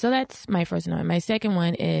 Yeah. So that's my first one. My second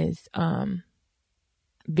one is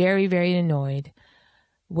very, very annoyed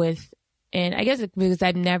with, and I guess it's because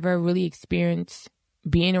I've never really experienced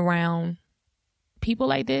being around people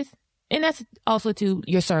like this. And that's also to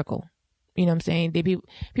your circle. You know what I'm saying?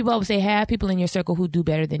 People always say, have people in your circle who do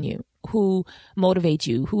better than you, who motivate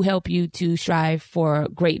you, who help you to strive for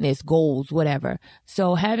greatness, goals, whatever.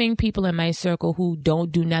 So having people in my circle who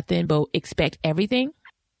don't do nothing but expect everything.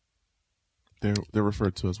 They're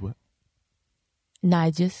referred to as what?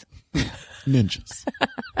 Ninjas. Ninjas.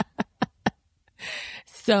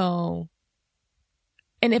 So,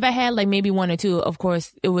 and if I had like maybe one or two, of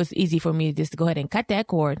course, it was easy for me just to go ahead and cut that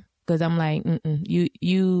cord. Because I'm like,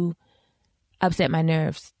 you upset my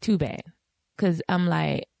nerves too bad. Because I'm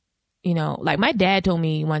like, like my dad told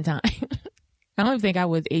me one time, I don't even think I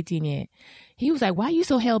was 18 yet. He was like, why are you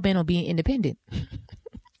so hell-bent on being independent?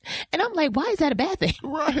 And I'm like, why is that a bad thing?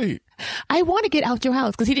 Right. I want to get out your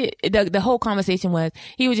house. Because he did, the whole conversation was,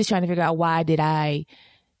 he was just trying to figure out why did I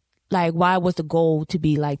like, why was the goal to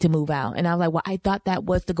be like to move out? And I was like, well, I thought that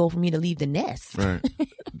was the goal for me to leave the nest. Right.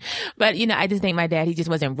 But, you know, I just think my dad, he just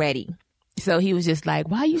wasn't ready. So he was just like,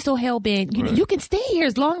 why are you so hell-bent? You know, you can stay here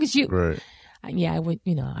as long as you. Right. Yeah, I would,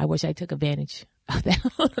 you know, I wish I took advantage of that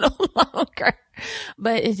a little longer.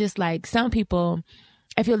 But it's just like some people,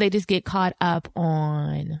 I feel they just get caught up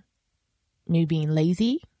on maybe being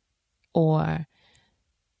lazy or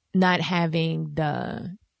not having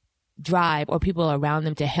the drive or people around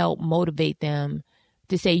them to help motivate them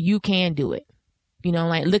to say, you can do it. You know,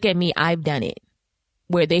 like, look at me, I've done it.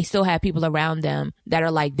 Where they still have people around them that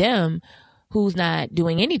are like them who's not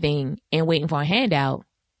doing anything and waiting for a handout.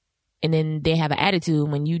 And then they have an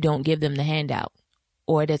attitude when you don't give them the handout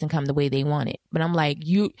or it doesn't come the way they want it. But I'm like,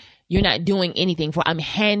 you're not doing anything I'm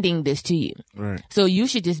handing this to you. Right. So you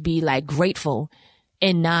should just be like grateful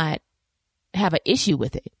and not have an issue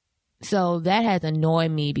with it. So that has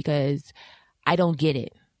annoyed me because I don't get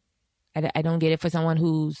it. I don't get it for someone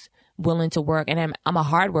who's willing to work, and I'm a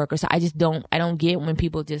hard worker. So I don't get when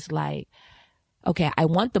people just like, okay, I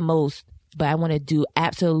want the most, but I want to do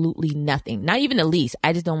absolutely nothing. Not even the least.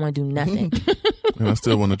 I just don't want to do nothing. And I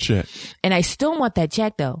still want to check. And I still want that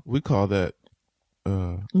check though. We call that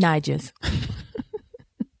Nigers.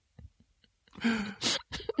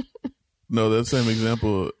 No, that same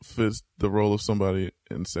example fits the role of somebody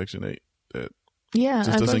in Section 8 that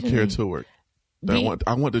just doesn't care to work. I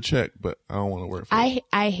want to check, but I don't want to work for it.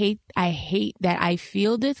 I hate that I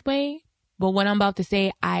feel this way, but what I'm about to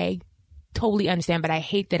say, I totally understand, but I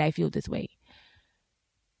hate that I feel this way.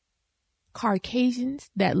 Caucasians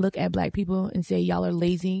that look at black people and say, y'all are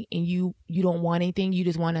lazy and you don't want anything, you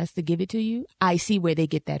just want us to give it to you. I see where they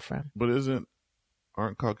get that from. But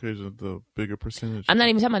aren't Caucasians the bigger percentage? I'm not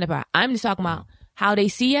even talking about that part. I'm just talking about how they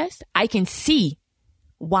see us. I can see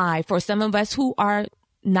why for some of us who are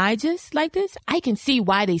Nigers like this, I can see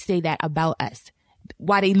why they say that about us.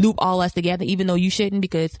 Why they loop all us together, even though you shouldn't,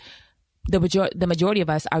 because the majority of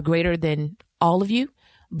us are greater than all of you.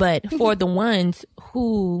 But for the ones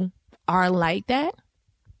who are like that,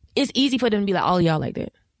 it's easy for them to be like, all y'all like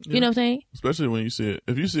that. Yeah. You know what I'm saying? Especially when you see it.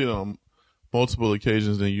 If you see it on multiple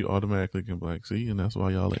occasions, then you automatically can be like, see, and that's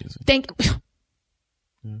why y'all lazy.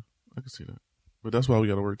 Yeah, I can see that. But that's why we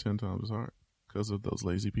got to work 10 times as hard, because of those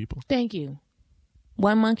lazy people. Thank you.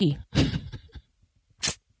 One monkey.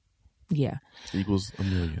 Yeah. Equals a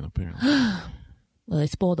million, apparently. Well, it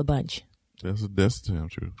spoiled a bunch. That's damn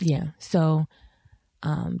true. Yeah. So,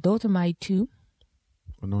 those are my two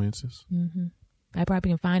annoyances. Mm-hmm. I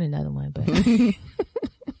probably can find another one, but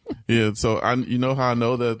yeah. So you know how I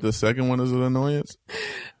know that the second one is an annoyance?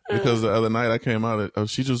 Because the other night I came out,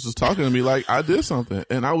 she just was talking to me like I did something,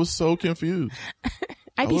 and I was so confused.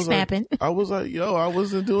 I be snapping. I was like, yo, I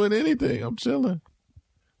wasn't doing anything. I'm chilling.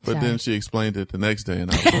 But then she explained it the next day, and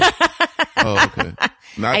I was like, oh, okay.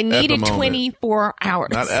 I needed 24 hours.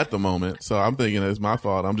 Not at the moment. So I'm thinking it's my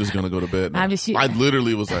fault. I'm just going to go to bed now. I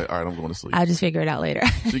literally was like, all right, I'm going to sleep. I'll just figure it out later.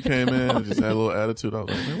 She came in and just had a little attitude. I was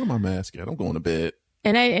like, man, where my mask at? I'm going to bed.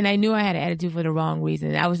 And I knew I had an attitude for the wrong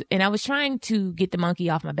reason. I was trying to get the monkey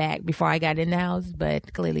off my back before I got in the house,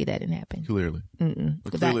 but clearly that didn't happen. Clearly.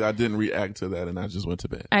 I didn't react to that, and I just went to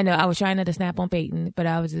bed. I know. I was trying not to snap on Peyton, but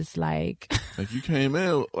I was just like... Like, you came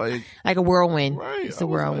in like a whirlwind. Right. It's a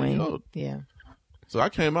whirlwind. Like, yeah. So I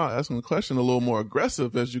came out asking the question a little more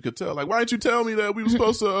aggressive, as you could tell. Like, why didn't you tell me that we were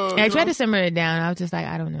supposed to... I tried to simmer it down. I was just like,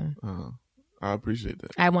 I don't know. I appreciate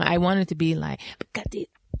that. I wanted to be like, got it.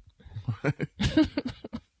 All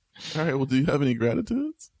right. Well, do you have any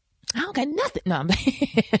gratitudes? I don't got nothing. No,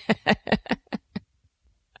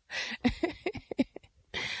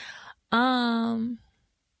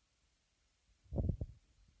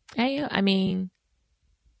 I mean,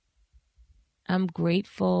 I'm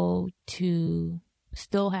grateful to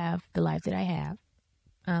still have the life that I have.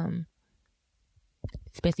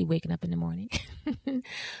 Especially waking up in the morning.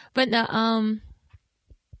 But no,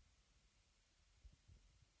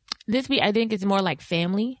 this week, I think it's more like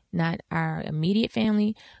family, not our immediate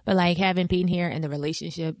family, but like having Peyton here and the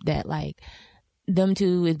relationship that like them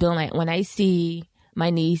two is building. Like when I see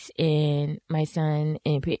my niece and my son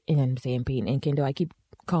and I'm saying Peyton and Kendall, I keep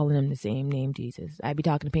calling them the same name, Jesus. I'd be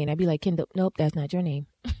talking to Peyton. I'd be like, Kendall, nope, that's not your name.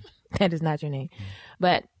 That is not your name.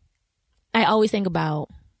 But I always think about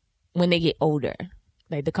when they get older,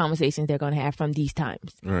 like the conversations they're going to have from these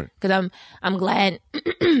times. Right. Because I'm glad,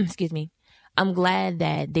 excuse me, I'm glad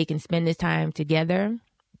that they can spend this time together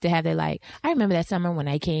to have their like, I remember that summer when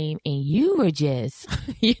I came and you were just,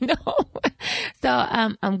 you know. So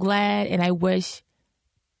I'm glad, and I wish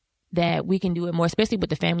that we can do it more, especially with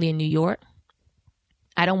the family in New York.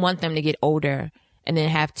 I don't want them to get older and then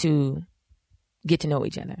have to get to know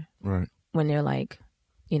each other. Right. When they're like,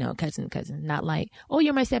 you know, cousin, not like, oh,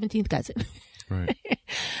 you're my 17th cousin. Right.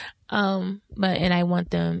 And I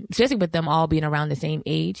want them, especially with them all being around the same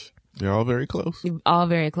age. They're all very close. All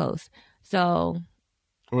very close. So.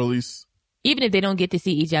 Or at least. Even if they don't get to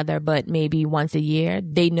see each other, but maybe once a year,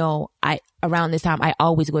 they know around this time, I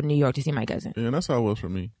always go to New York to see my cousin. Yeah, and that's how it was for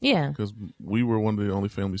me. Yeah. Because we were one of the only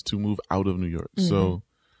families to move out of New York. Mm-hmm. So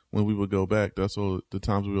when we would go back, that's all the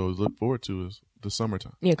times we always look forward to is the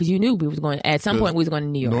summertime. Yeah, because you knew we was going, at some point we was going to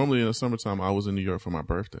New York. Normally in the summertime, I was in New York for my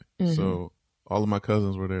birthday. Mm-hmm. So all of my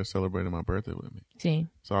cousins were there celebrating my birthday with me. See?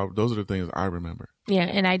 So those are the things I remember. Yeah,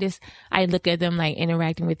 and I look at them like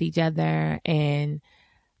interacting with each other, and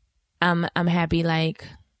I'm happy, like,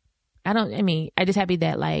 I just happy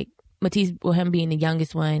that, like, Matisse, with him being the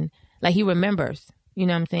youngest one, like, he remembers, you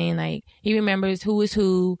know what I'm saying? Like, he remembers who is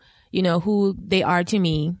who, you know, who they are to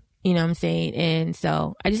me, you know what I'm saying? And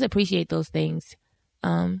so I just appreciate those things.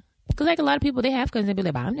 Because, like, a lot of people, they have cousins, they be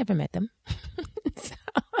like, I've never met them. So,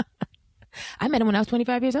 I met them when I was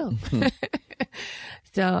 25 years old.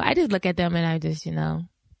 So I just look at them and I just, you know,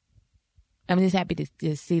 I'm just happy to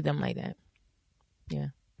just see them like that. Yeah.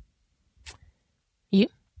 You?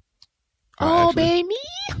 Baby.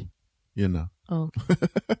 You know. Oh.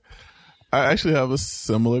 I actually have a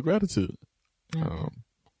similar gratitude. Okay.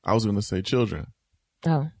 I was going to say children.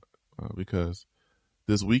 Oh. Because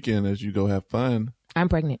this weekend, as you go have fun. I'm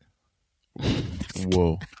pregnant.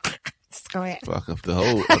 Whoa. Go ahead. Fuck up the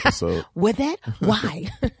whole episode. With that? Why?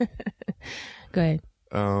 Go ahead.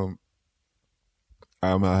 I'm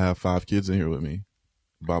going to have 5 kids in here with me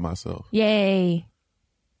by myself. Yay.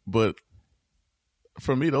 But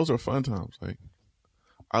for me, those are fun times. Like,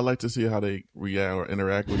 I like to see how they react or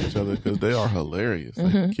interact with each other because they are hilarious.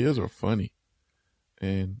 Like, mm-hmm. Kids are funny.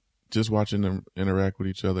 And just watching them interact with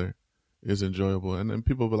each other is enjoyable. And then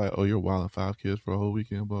people be like, oh, you're wilding 5 kids for a whole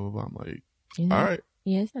weekend, blah, blah, blah. I'm like, all right.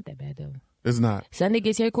 Yeah, it's not that bad, though. It's not. Sunday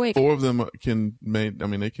gets here quick. 4 of them can they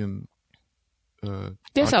can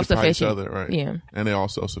they're self-sufficient. Each other, right? Yeah. And they're all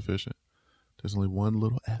self-sufficient. There's only one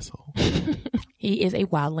little asshole. He is a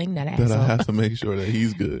wildling, not an asshole. That I have to make sure that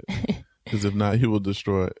he's good. Because if not, he will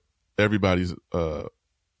destroy everybody's...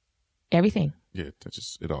 everything. Yeah, that's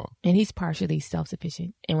just it all. And he's partially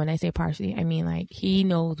self-sufficient. And when I say partially, I mean like he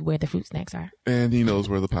knows where the fruit snacks are. And he knows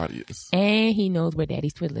where the potty is. And he knows where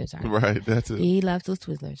Daddy's Twizzlers are. Right, that's it. He loves those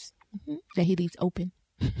Twizzlers that he leaves open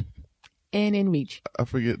and in reach. I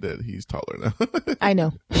forget that he's taller now. I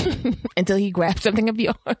know. Until he grabs something of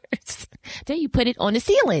yours. Then you put it on the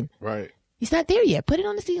ceiling. Right. He's not there yet. Put it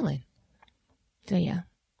on the ceiling. So yeah,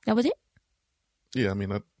 that was it. Yeah, I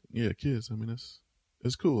mean, kids. I mean,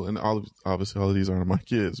 it's cool, and obviously all of these aren't my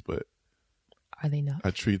kids, but are they not? I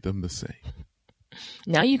treat them the same.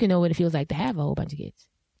 Now you can know what it feels like to have a whole bunch of kids.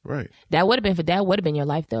 Right. That would have been your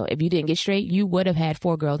life though. If you didn't get straight, you would have had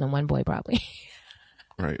 4 girls and 1 boy probably.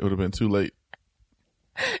 Right. It would have been too late.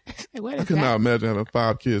 I could not imagine having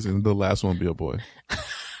 5 kids and the last one be a boy.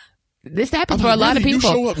 This happens for a lot of people.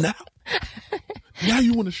 You show up now. Now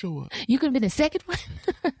you want to show up. You could have been the second one.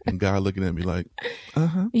 And God looking at me like,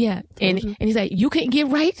 yeah. And he's like, you couldn't get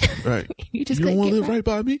right. Right. You just don't want to live right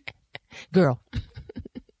by me? Girl.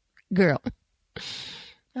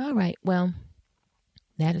 All right. Well,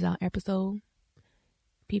 that is our episode.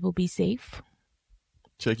 People be safe.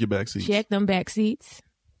 Check your back seats. Check them back seats.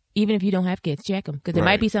 Even if you don't have kids, check them. Because there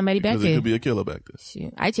might be somebody back there. Because it could be a killer back there.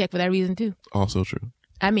 Shoot. I check for that reason too. Also true.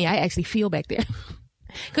 I mean, I actually feel back there.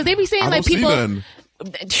 Because they be saying I like don't people. See nothing.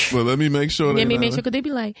 Well, let me make sure. Let me make sure. Because they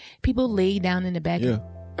be like, people lay down in the back. Yeah.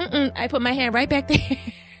 I put my hand right back there.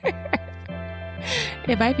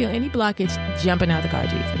 If I feel any blockage, jumping out the car,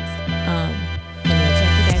 Jesus. Check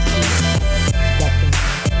your back seat.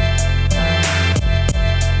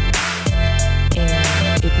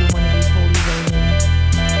 And if you want to be holy rolling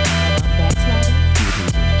backsliding,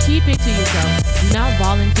 keep it to yourself. Do not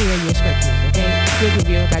volunteer your scriptures, okay? If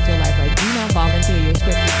you got your life right, do not volunteer your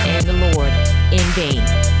scriptures and the Lord in vain.